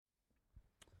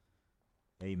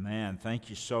Amen. Thank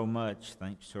you so much.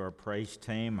 Thanks to our praise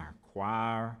team, our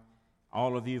choir,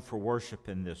 all of you for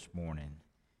worshiping this morning.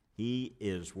 He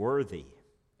is worthy,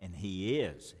 and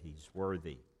He's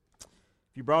worthy.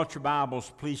 If you brought your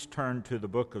Bibles, please turn to the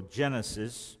book of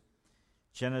Genesis,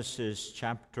 Genesis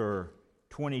chapter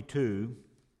 22,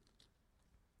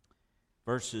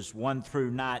 verses 1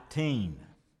 through 19.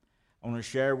 I want to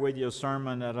share with you a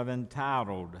sermon that I've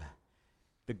entitled,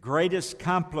 The Greatest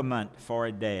Compliment for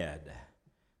a Dad.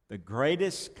 The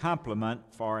greatest compliment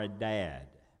for a dad.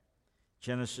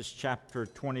 Genesis chapter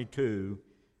 22,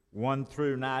 1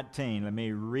 through 19. Let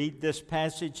me read this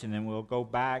passage and then we'll go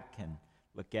back and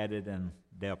look at it in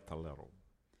depth a little.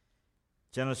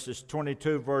 Genesis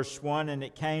 22, verse 1, And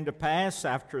it came to pass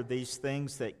after these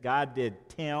things that God did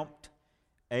tempt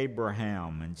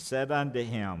Abraham and said unto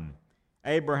him,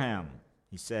 Abraham,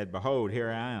 he said, Behold,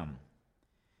 here I am.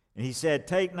 And he said,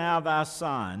 Take now thy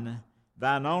son,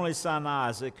 thine only son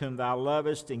Isaac, whom thou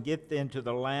lovest, and get thee into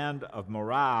the land of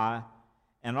Moriah,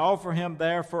 and offer him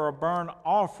there for a burnt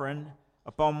offering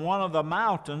upon one of the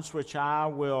mountains which I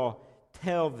will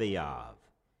tell thee of.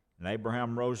 And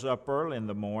Abraham rose up early in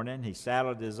the morning. He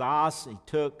saddled his ass. He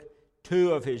took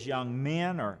 2 of his young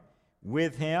men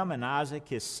with him, and Isaac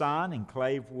his son, and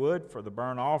clave wood for the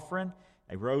burnt offering.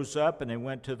 They rose up, and they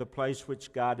went to the place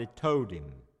which God had told him.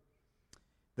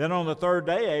 Then on the 3rd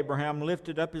day Abraham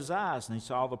lifted up his eyes, and he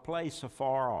saw the place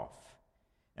afar off.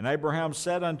 And Abraham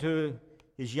said unto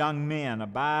his young men,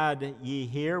 Abide ye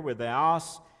here with the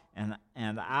ass, and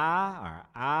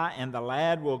I and the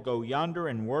lad will go yonder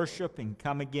and worship and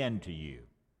come again to you.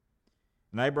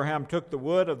 And Abraham took the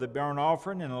wood of the burnt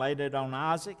offering and laid it on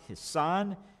Isaac his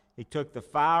son. He took the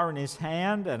fire in his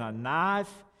hand and a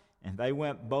knife, and they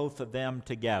went both of them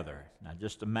together. Now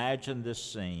just imagine this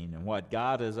scene and what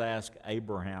God has asked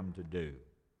Abraham to do.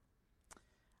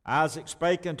 Isaac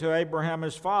spake unto Abraham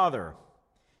his father,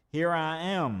 Here I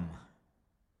am,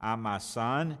 my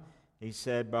son. He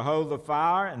said, Behold the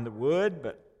fire and the wood,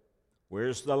 but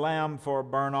where's the lamb for a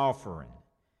burnt offering?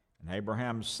 And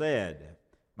Abraham said,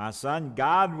 My son,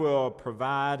 God will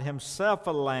provide himself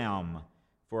a lamb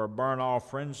for a burnt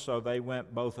offering. So they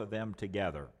went both of them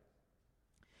together.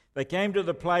 They came to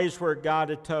the place where God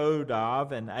had told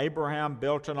of, and Abraham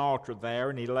built an altar there,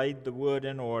 and he laid the wood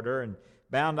in order, and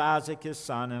bound Isaac his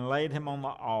son, and laid him on the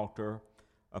altar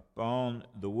upon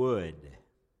the wood.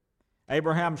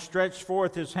 Abraham stretched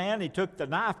forth his hand, he took the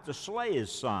knife to slay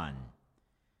his son.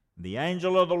 The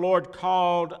angel of the Lord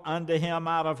called unto him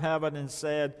out of heaven and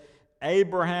said,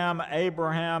 Abraham,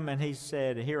 Abraham, and he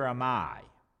said, Here am I.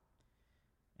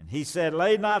 And he said,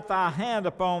 Lay not thy hand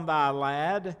upon thy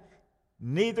lad,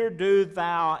 neither do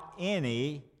thou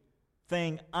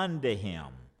anything unto him.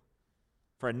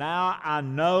 For now I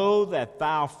know that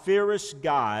thou fearest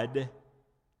God,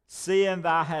 seeing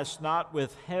thou hast not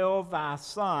withheld thy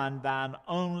son, thine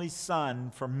only son,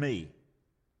 from me.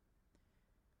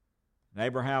 And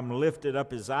Abraham lifted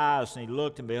up his eyes, and he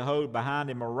looked, and behold, behind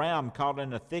him a ram caught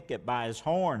in a thicket by his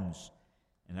horns.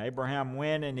 And Abraham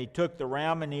went, and he took the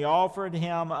ram, and he offered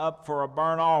him up for a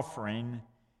burnt offering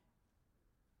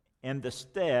in the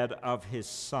stead of his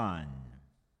son.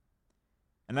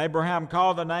 And Abraham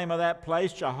called the name of that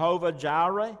place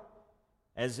Jehovah-Jireh,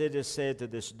 as it is said to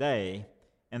this day,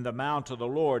 In the mount of the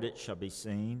Lord it shall be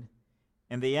seen.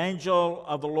 And the angel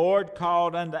of the Lord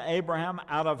called unto Abraham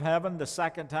out of heaven the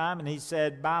second time, and he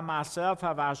said, By myself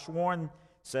have I sworn,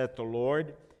 saith the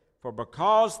Lord, for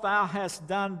because thou hast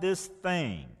done this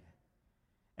thing,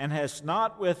 and hast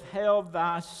not withheld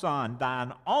thy son,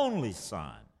 thine only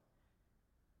son,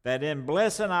 that in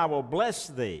blessing I will bless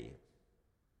thee.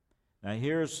 Now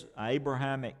here's an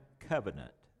Abrahamic covenant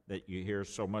that you hear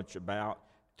so much about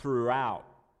throughout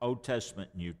Old Testament,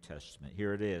 New Testament.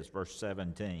 Here it is, verse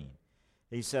 17.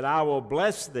 He said, I will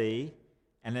bless thee,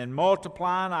 and in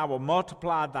multiplying I will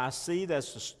multiply thy seed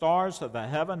as the stars of the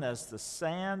heaven, as the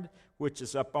sand which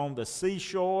is upon the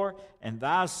seashore, and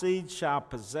thy seed shall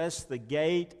possess the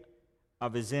gate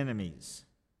of his enemies.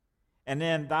 And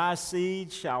in thy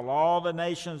seed shall all the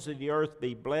nations of the earth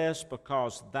be blessed,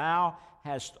 because thou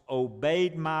hast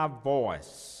obeyed my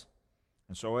voice.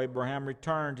 And so Abraham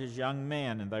returned his young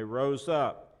men, and they rose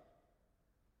up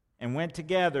and went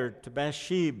together to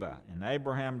Beersheba, and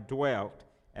Abraham dwelt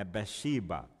at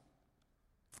Beersheba.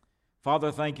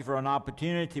 Father, thank you for an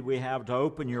opportunity we have to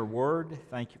open your word.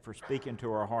 Thank you for speaking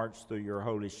to our hearts through your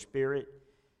Holy Spirit.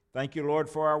 Thank you, Lord,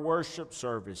 for our worship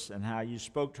service and how you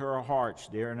spoke to our hearts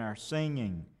during our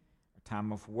singing, a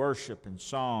time of worship and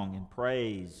song and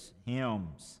praise,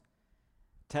 hymns,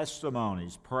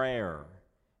 testimonies, prayer.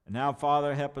 And now,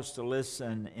 Father, help us to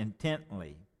listen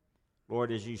intently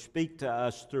Lord, as you speak to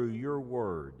us through your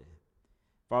word.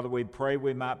 Father, we pray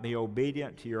we might be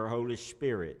obedient to your Holy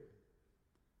Spirit.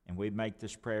 And we make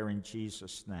this prayer in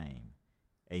Jesus' name.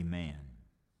 Amen.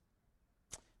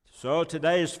 So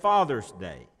today is Father's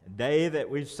Day, a day that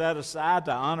we've set aside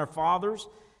to honor fathers.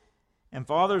 And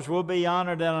fathers will be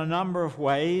honored in a number of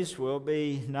ways. We'll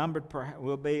be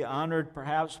honored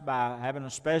perhaps by having a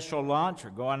special lunch or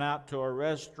going out to a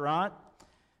restaurant.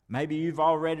 Maybe you've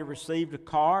already received a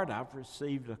card. I've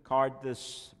received a card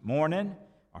this morning.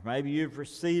 Or maybe you've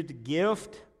received a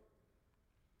gift.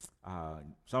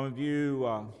 Some of you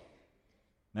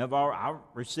I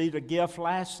received a gift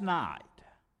last night.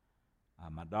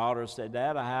 My daughter said,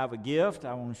 "Dad, I have a gift.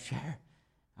 I want to share.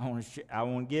 I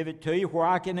want to give it to you where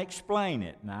I can explain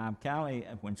it." Now, I'm kind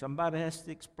of when somebody has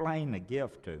to explain the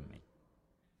gift to me.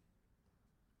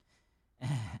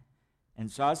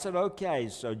 And so I said, "Okay."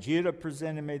 So Judah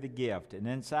presented me the gift, and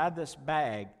inside this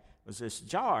bag was this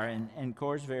jar. And of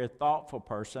course, very thoughtful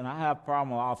person. I have a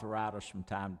problem with arthritis from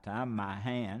time to time in my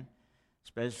hand,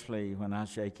 especially when I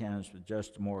shake hands with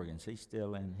Justin Morgans. He's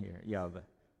still in here. Yeah,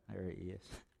 there he is.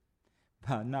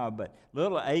 But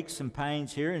little aches and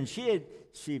pains here. And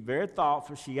she very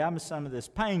thoughtful. She got me some of this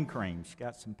pain cream. She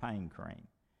got some pain cream.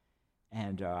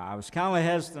 And I was kind of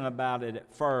hesitant about it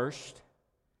at first.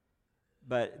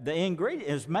 But the ingredient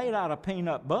is made out of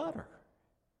peanut butter.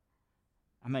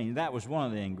 I mean, that was one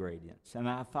of the ingredients. And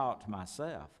I thought to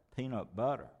myself, peanut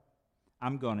butter.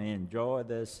 I'm going to enjoy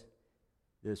this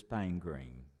pain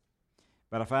cream.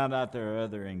 But I found out there are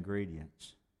other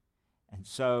ingredients. And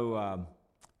so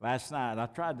last night, I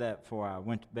tried that before I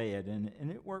went to bed,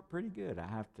 and it worked pretty good. I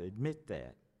have to admit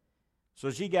that.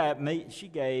 So she gave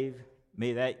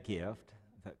me that gift,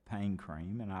 that pain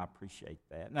cream, and I appreciate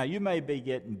that. Now, you may be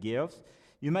getting gifts.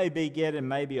 You may be getting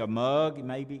maybe a mug,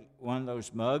 maybe one of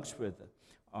those mugs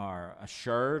or a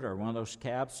shirt or one of those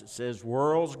caps that says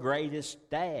 "World's Greatest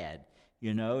Dad,"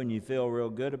 and you feel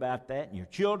real good about that, and your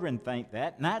children think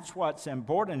that, and that's what's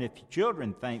important if your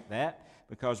children think that.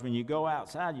 Because when you go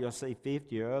outside, you'll see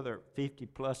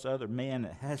 50-plus other men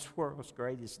that has "World's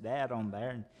Greatest Dad" on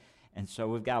there. And so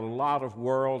we've got a lot of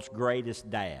world's greatest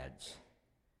dads,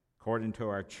 according to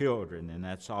our children, and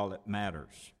that's all that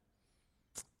matters.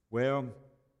 Well,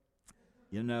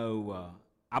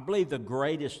 I believe the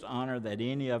greatest honor that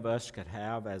any of us could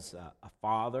have as a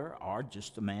father, or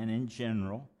just a man in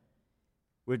general,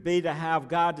 would be to have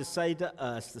God to say to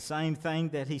us the same thing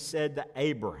that he said to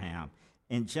Abraham.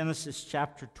 In Genesis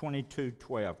chapter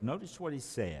 22:12, notice what he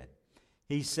said.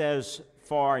 He says,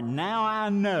 "For now I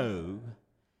know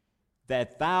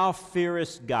that thou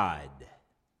fearest God."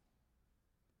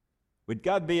 Would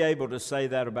God be able to say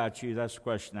that about you? That's the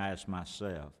question I ask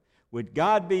myself. Would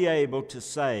God be able to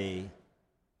say,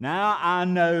 "Now I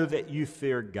know that you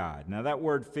fear God"? Now that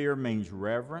word fear means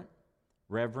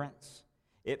reverence.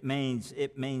 It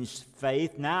means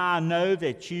faith. Now I know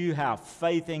that you have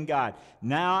faith in God.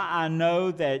 Now I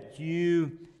know that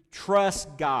you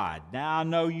trust God. Now I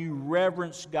know you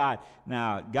reverence God.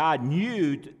 Now God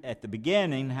knew at the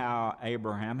beginning how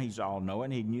Abraham, he's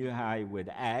all-knowing, he knew how he would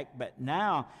act. But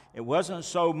now it wasn't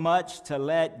so much to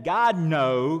let God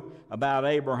know about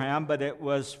Abraham, but it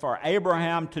was for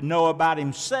Abraham to know about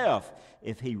himself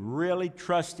if he really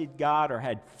trusted God or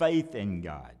had faith in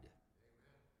God.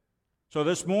 So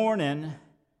this morning,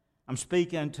 I'm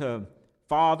speaking to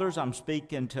fathers, I'm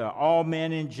speaking to all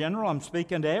men in general, I'm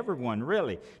speaking to everyone,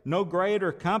 really. No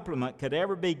greater compliment could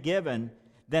ever be given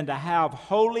than to have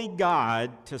holy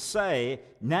God to say,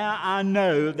 "Now I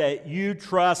know that you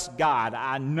trust God.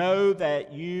 I know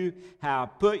that you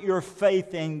have put your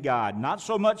faith in God." Not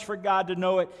so much for God to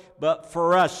know it, but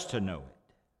for us to know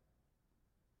it.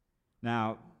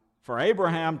 Now, for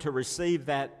Abraham to receive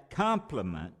that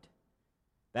compliment,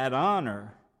 that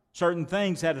honor, certain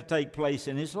things had to take place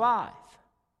in his life.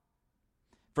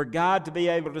 For God to be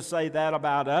able to say that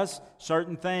about us,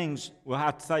 certain things will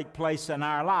have to take place in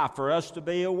our life for us to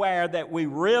be aware that we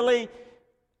really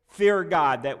fear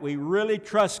God, that we really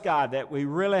trust God, that we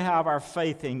really have our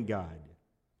faith in God.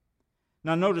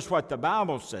 Now notice what the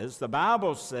Bible says. The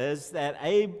Bible says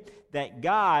that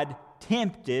God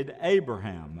tempted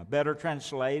Abraham. A better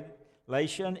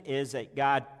translation is that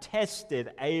God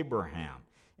tested Abraham.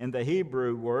 In the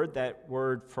Hebrew word, that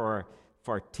word for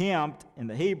tempt in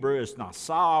the Hebrew is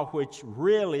nasah, which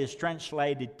really is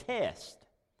translated test.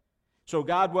 So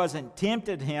God wasn't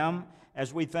tempted him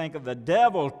as we think of the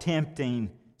devil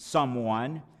tempting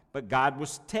someone, but God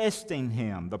was testing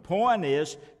him. The point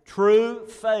is, true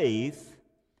faith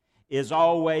is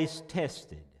always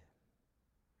tested.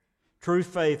 True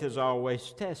faith is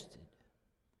always tested.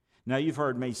 Now, you've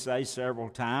heard me say several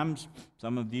times,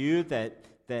 some of you,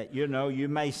 that you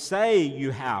may say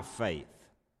you have faith.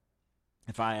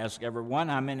 If I ask everyone,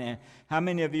 how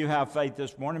many of you have faith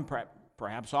this morning?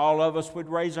 Perhaps all of us would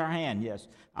raise our hand. Yes,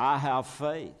 I have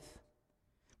faith.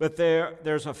 But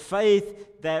there's a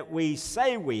faith that we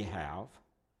say we have.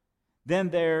 Then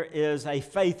there is a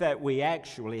faith that we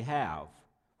actually have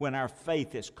when our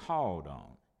faith is called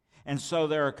on. And so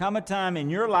there will come a time in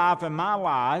your life and my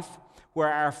life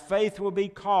where our faith will be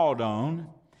called on,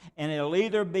 and it'll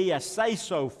either be a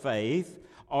say-so faith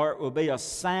or it will be a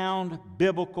sound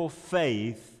biblical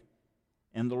faith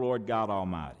in the Lord God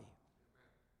Almighty.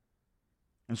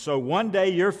 And so one day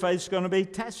your faith's going to be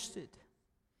tested.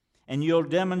 And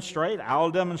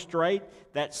I'll demonstrate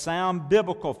that sound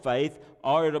biblical faith,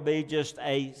 or it'll be just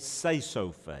a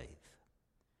say-so faith.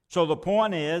 So the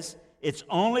point is, it's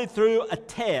only through a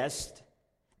test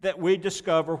that we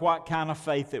discover what kind of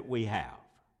faith that we have.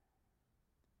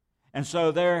 And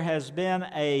so there has been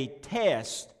a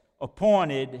test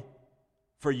appointed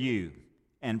for you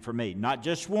and for me. Not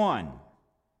just one,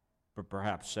 but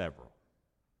perhaps several.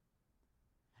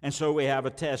 And so we have a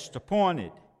test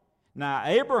appointed. Now,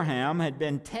 Abraham had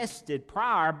been tested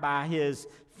prior by his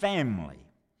family.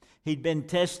 He'd been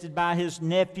tested by his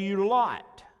nephew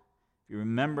Lot. If you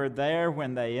remember there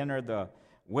when they entered the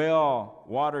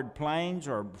well-watered plains,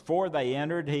 or before they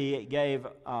entered, he gave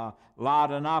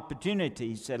Lot an opportunity.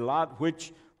 He said, Lot,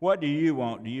 what do you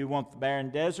want? Do you want the barren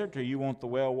desert, or you want the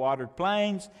well-watered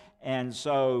plains? And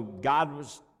so God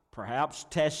was perhaps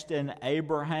testing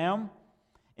Abraham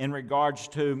in regards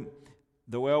to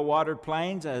the well-watered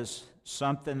plains as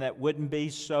something that wouldn't be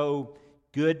so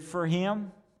good for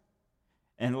him.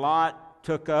 And Lot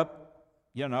took up,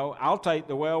 I'll take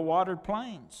the well-watered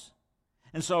plains.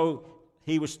 And so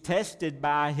he was tested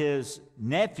by his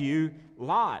nephew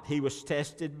Lot. He was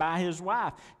tested by his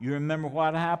wife. You remember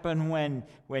what happened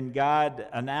when God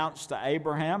announced to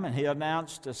Abraham and he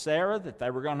announced to Sarah that they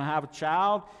were going to have a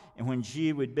child. And when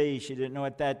she didn't know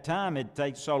at that time, it'd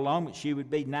take so long, but she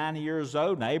would be 90 years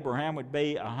old and Abraham would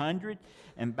be 100.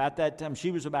 And about that time,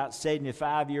 she was about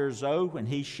 75 years old when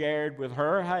he shared with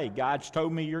her, hey, God's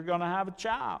told me you're going to have a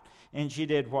child. And she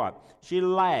did what? She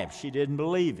laughed. She didn't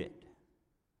believe it.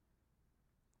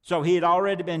 So he had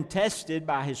already been tested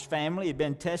by his family. He'd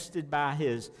been tested by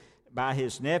his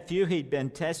nephew. He'd been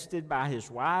tested by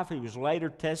his wife. He was later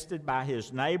tested by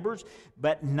his neighbors.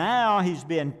 But now he's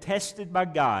being tested by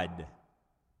God.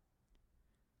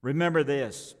 Remember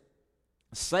this.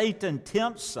 Satan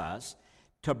tempts us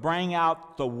to bring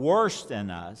out the worst in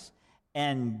us,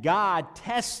 and God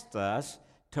tests us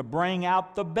to bring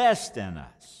out the best in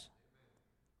us.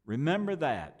 Remember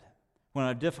that when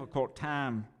a difficult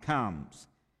time comes.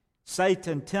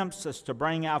 Satan tempts us to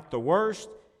bring out the worst,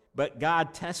 but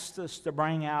God tests us to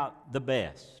bring out the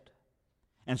best.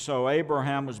 And so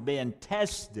Abraham was being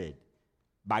tested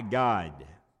by God.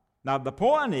 Now the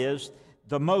point is,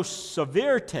 the most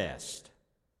severe test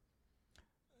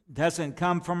doesn't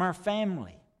come from our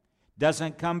family,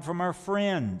 doesn't come from our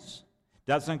friends,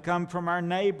 doesn't come from our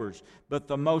neighbors, but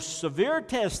the most severe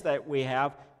test that we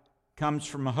have comes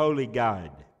from a holy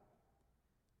God.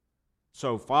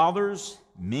 So fathers,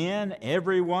 men,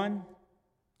 everyone,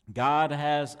 God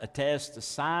has a test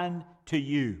assigned to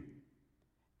you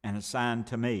and assigned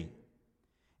to me.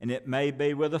 And it may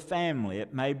be with a family,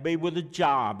 it may be with a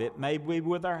job, it may be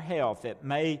with our health, it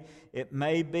may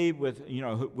be with,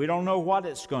 we don't know what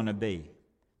it's going to be.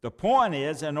 The point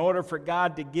is, in order for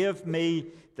God to give me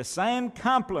the same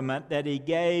compliment that He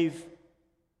gave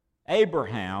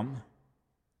Abraham,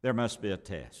 there must be a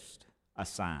test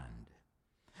assigned.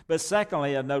 But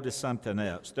secondly, I noticed something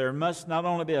else. There must not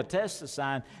only be a test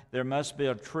assigned, there must be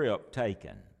a trip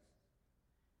taken.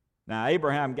 Now,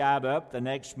 Abraham got up the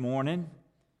next morning.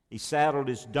 He saddled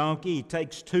his donkey. He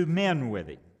takes 2 men with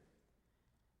him.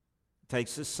 He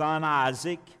takes his son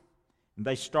Isaac, and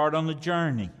they start on the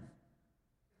journey.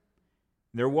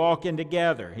 They're walking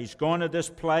together. He's going to this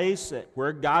place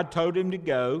where God told him to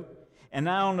go. And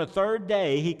now on the 3rd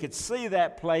day, he could see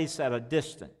that place at a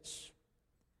distance.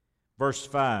 Verse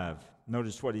 5,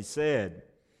 notice what he said.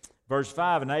 Verse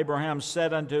 5, and Abraham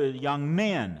said unto the young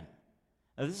men.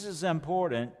 Now this is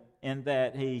important in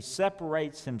that he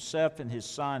separates himself and his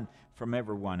son from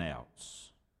everyone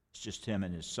else. It's just him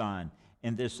and his son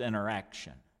in this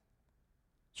interaction.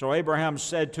 So Abraham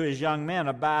said to his young men,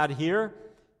 abide here,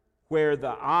 where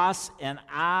the ass and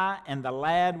I and the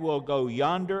lad will go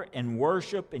yonder and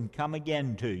worship and come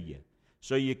again to you.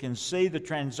 So you can see the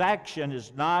transaction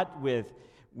is not with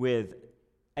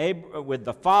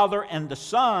the father and the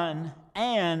son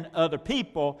and other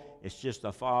people. It's just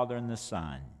the father and the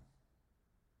son.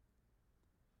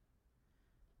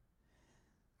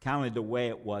 kind of the way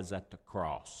it was at the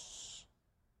cross.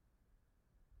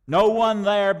 No one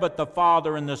there but the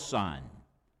Father and the Son.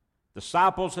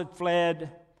 Disciples had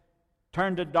fled,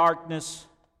 turned to darkness,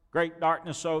 great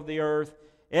darkness over the earth.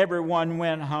 Everyone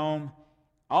went home.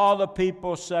 All the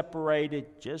people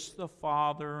separated, just the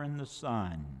Father and the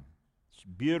Son. It's a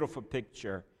beautiful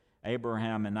picture,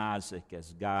 Abraham and Isaac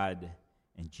as God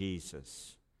and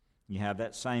Jesus. You have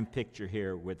that same picture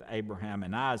here with Abraham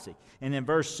and Isaac. And in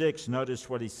verse 6, notice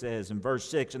what he says in verse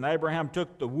 6. And Abraham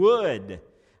took the wood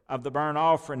of the burnt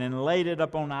offering and laid it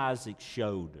up on Isaac's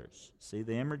shoulders. See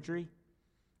the imagery?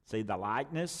 See the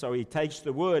likeness? So he takes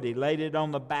the wood, he laid it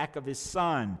on the back of his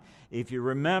son. If you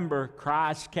remember,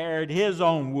 Christ carried his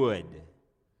own wood,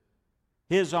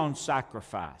 his own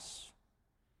sacrifice,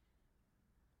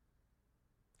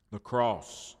 the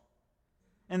cross.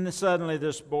 And then suddenly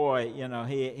this boy,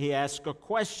 he asked a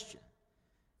question.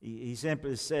 He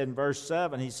simply said in verse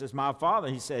 7, he says, my father,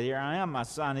 he said, here I am, my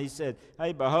son. He said,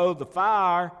 hey, behold the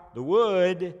fire, the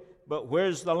wood, but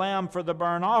where's the lamb for the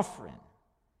burnt offering?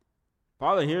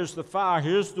 Father, here's the fire,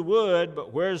 here's the wood,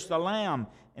 but where's the lamb?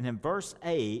 And in verse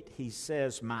 8, he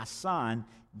says, my son,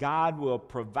 God will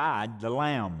provide the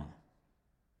lamb.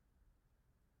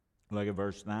 Look at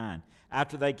verse 9.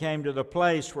 After they came to the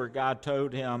place where God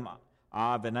told him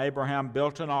of, and Abraham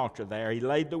built an altar there. He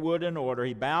laid the wood in order.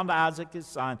 He bound Isaac his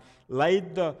son,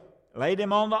 laid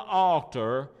him on the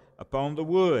altar upon the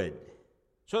wood.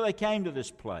 So they came to this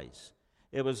place.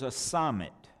 It was a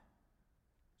summit.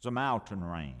 It was a mountain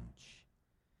range.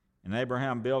 And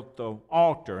Abraham built the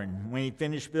altar. And when he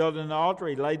finished building the altar,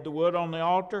 he laid the wood on the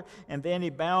altar, and then he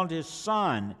bound his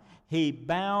son. He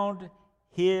bound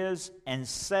his and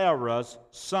Sarah's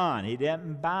son. He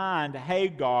didn't bind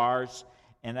Hagar's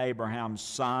and Abraham's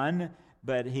son,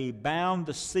 but he bound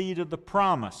the seed of the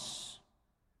promise,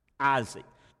 Isaac.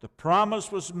 The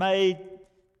promise was made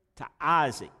to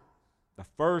Isaac, the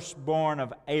firstborn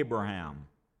of Abraham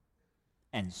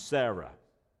and Sarah.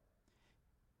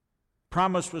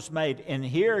 Promise was made, and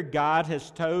here God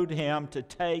has told him to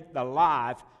take the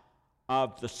life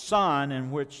of the son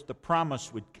in which the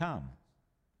promise would come.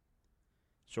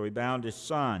 So he bound his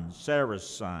son, Sarah's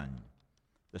son,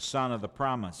 the son of the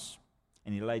promise,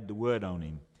 and he laid the wood on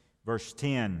him. Verse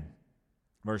 10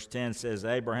 says,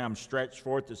 Abraham stretched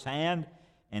forth his hand,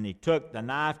 and he took the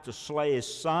knife to slay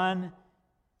his son.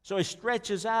 So he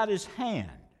stretches out his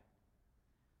hand.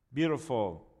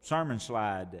 Beautiful sermon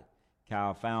slide that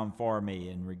Kyle found for me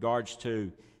in regards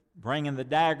to bringing the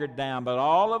dagger down, but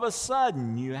all of a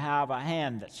sudden you have a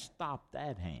hand that stopped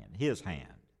that hand, his hand.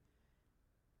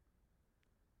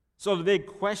 So the big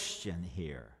question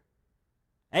here,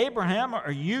 Abraham,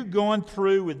 are you going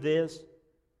through with this?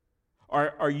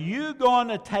 Are you going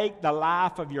to take the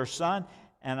life of your son?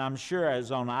 And I'm sure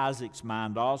as on Isaac's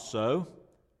mind also,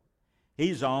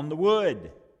 he's on the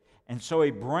wood. And so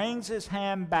he brings his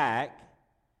hand back,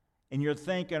 and you're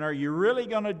thinking, are you really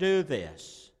going to do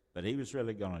this? But he was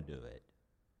really going to do it.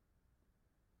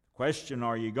 Question,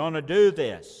 are you going to do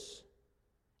this?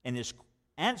 And his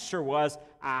answer was,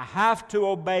 I have to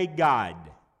obey God.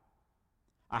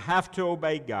 I have to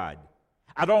obey God.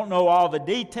 I don't know all the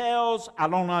details. I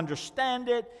don't understand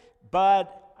it,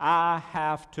 but I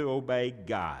have to obey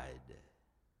God.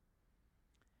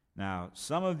 Now,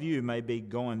 some of you may be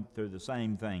going through the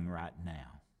same thing right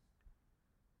now.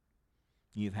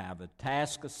 You have a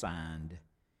task assigned.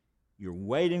 You're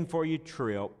waiting for your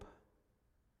trip.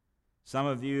 Some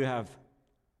of you have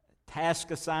a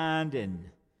task assigned and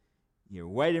you're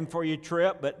waiting for your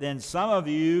trip, but then some of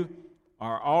you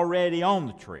are already on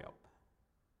the trip.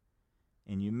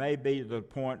 And you may be to the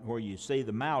point where you see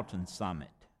the mountain summit.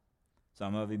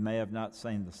 Some of you may have not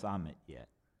seen the summit yet.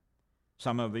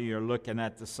 Some of you are looking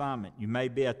at the summit. You may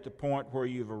be at the point where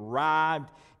you've arrived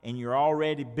and you're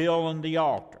already building the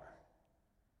altar.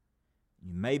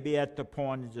 You may be at the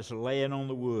point of just laying on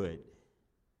the wood.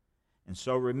 And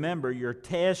so remember, your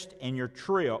test and your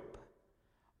trip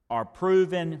are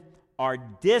proving or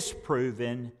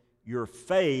disproving your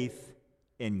faith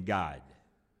in God.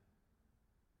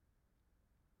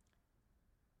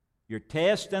 Your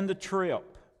test and the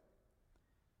trip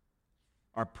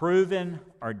are proving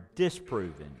or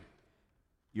disproving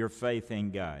your faith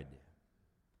in God.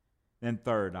 Then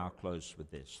third, I'll close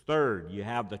with this. Third, you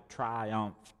have the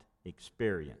triumph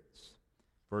experience.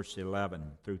 Verse 11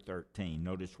 through 13.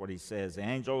 Notice what he says. The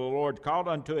angel of the Lord called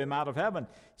unto him out of heaven,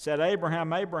 said,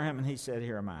 Abraham, Abraham. And he said,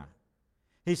 Here am I.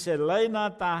 He said, Lay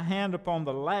not thy hand upon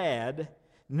the lad,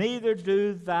 neither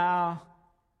do thou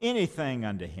anything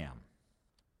unto him.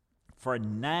 For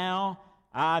now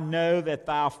I know that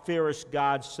thou fearest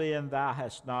God, seeing thou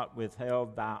hast not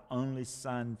withheld thy only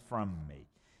son from me.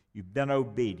 You've been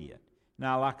obedient.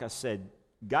 Now, like I said,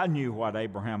 God knew what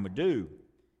Abraham would do.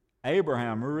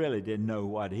 Abraham really didn't know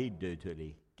what he'd do till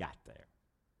he got there.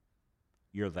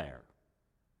 You're there.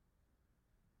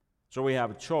 So we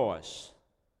have a choice.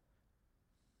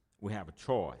 We have a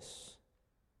choice.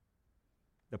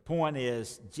 The point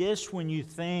is, just when you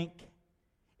think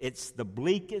it's the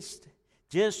bleakest,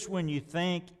 just when you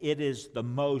think it is the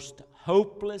most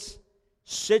hopeless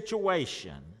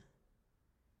situation,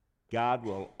 God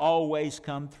will always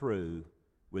come through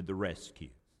with the rescue.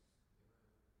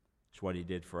 That's what he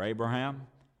did for Abraham.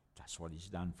 That's what he's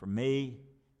done for me.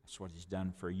 That's what he's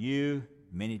done for you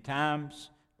many times.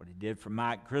 What he did for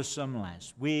Mike Grissom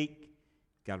last week.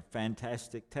 Got a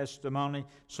fantastic testimony.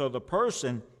 So the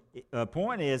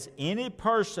point is, any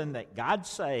person that God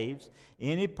saves,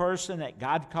 any person that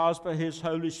God calls by His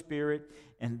Holy Spirit,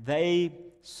 and they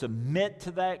submit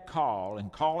to that call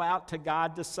and call out to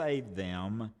God to save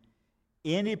them,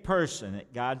 any person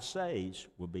that God saves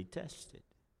will be tested.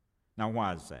 Now,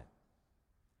 why is that?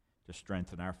 To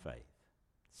strengthen our faith.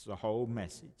 This is the whole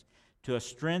message. To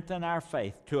strengthen our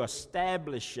faith, to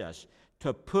establish us,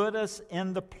 to put us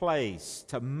in the place,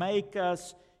 to make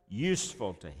us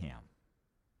useful to Him.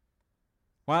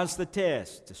 Why is the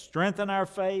test? To strengthen our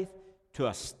faith, to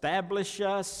establish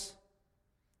us,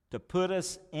 to put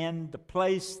us in the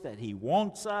place that He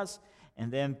wants us,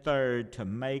 and then third, to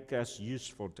make us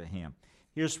useful to Him.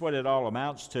 Here's what it all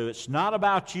amounts to. It's not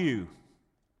about you.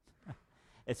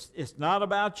 It's not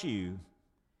about you,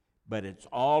 but it's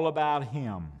all about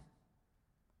Him.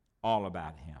 All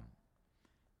about Him.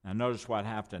 Now notice what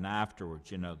happened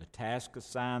afterwards. You know, the task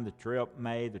assigned, the trip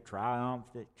made, the triumph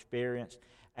experienced.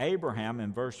 Abraham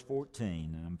in verse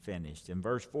 14, and I'm finished. In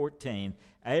verse 14,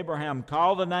 Abraham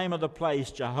called the name of the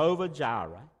place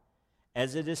Jehovah-Jireh,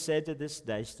 as it is said to this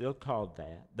day, still called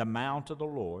that, the mount of the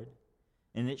Lord,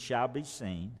 and it shall be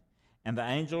seen. And the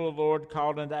angel of the Lord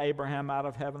called unto Abraham out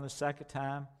of heaven the second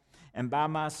time, and by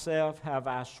myself have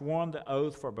I sworn the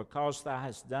oath, for because thou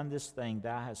hast done this thing,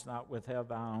 thou hast not withheld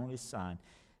thy only son,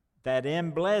 that in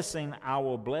blessing I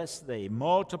will bless thee.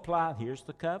 Multiply, here's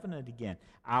the covenant again.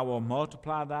 I will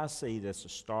multiply thy seed as the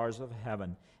stars of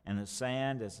heaven, and the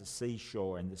sand as the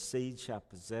seashore, and the seed shall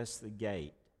possess the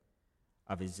gate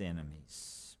of his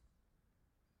enemies.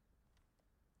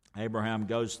 Abraham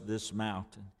goes to this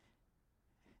mountain,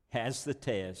 has the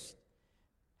test,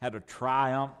 had a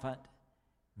triumphant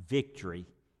victory,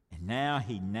 and now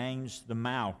he names the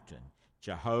mountain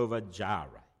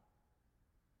Jehovah-Jireh.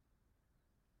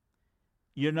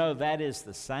 You know, that is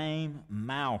the same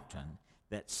mountain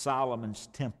that Solomon's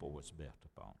temple was built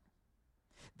upon.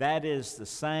 That is the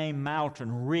same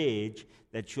mountain ridge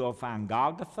that you'll find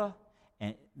Golgotha,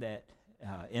 and that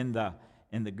in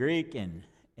the Greek and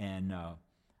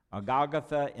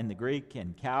Golgotha in the Greek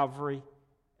and Calvary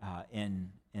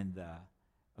in the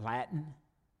Latin.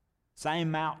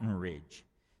 Same mountain ridge.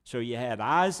 So you had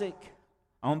Isaac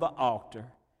on the altar.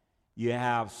 You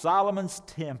have Solomon's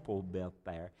temple built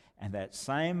there. And that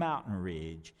same mountain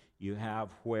ridge, you have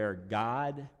where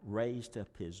God raised up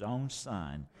His own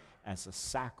Son as a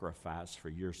sacrifice for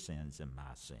your sins and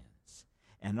my sins.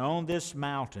 And on this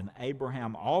mountain,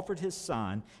 Abraham offered his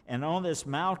son. And on this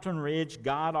mountain ridge,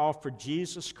 God offered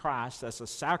Jesus Christ as a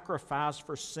sacrifice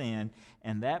for sin.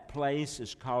 And that place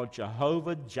is called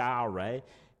Jehovah-Jireh,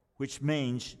 which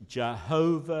means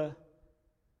Jehovah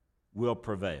will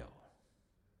prevail.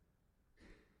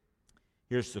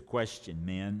 Here's the question,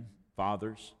 men,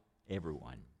 fathers,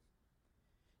 everyone.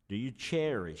 Do you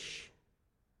cherish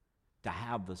to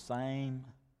have the same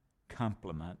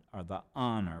compliment or the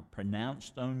honor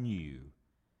pronounced on you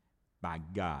by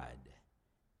God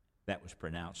that was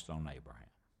pronounced on Abraham?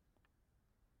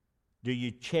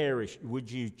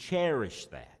 Would you cherish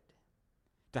that?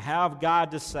 To have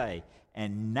God to say,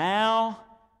 and now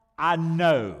I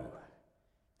know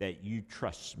that you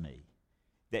trust me,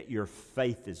 that your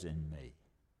faith is in me.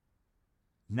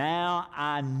 Now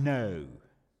I know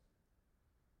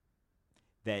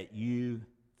that you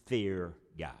fear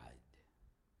God.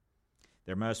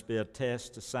 There must be a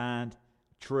test assigned,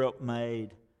 a trip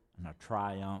made, and a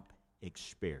triumph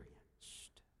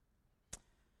experienced.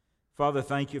 Father,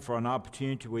 thank you for an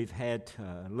opportunity we've had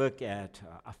to look at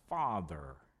a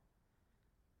father,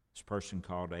 this person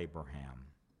called Abraham.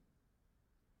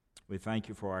 We thank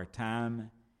you for our time.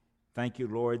 Thank you,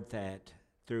 Lord, that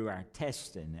through our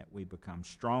testing that we become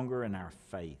stronger in our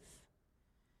faith.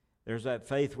 There's that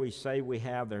faith we say we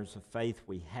have. There's a faith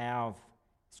we have.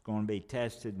 It's going to be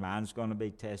tested. Mine's going to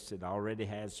be tested. Already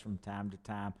has from time to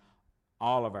time.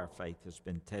 All of our faith has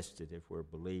been tested if we're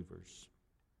believers.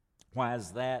 Why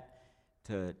is that?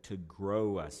 To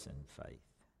grow us in faith.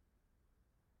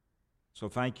 So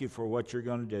thank you for what you're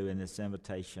going to do in this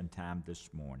invitation time this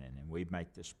morning. And we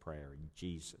make this prayer in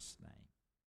Jesus' name.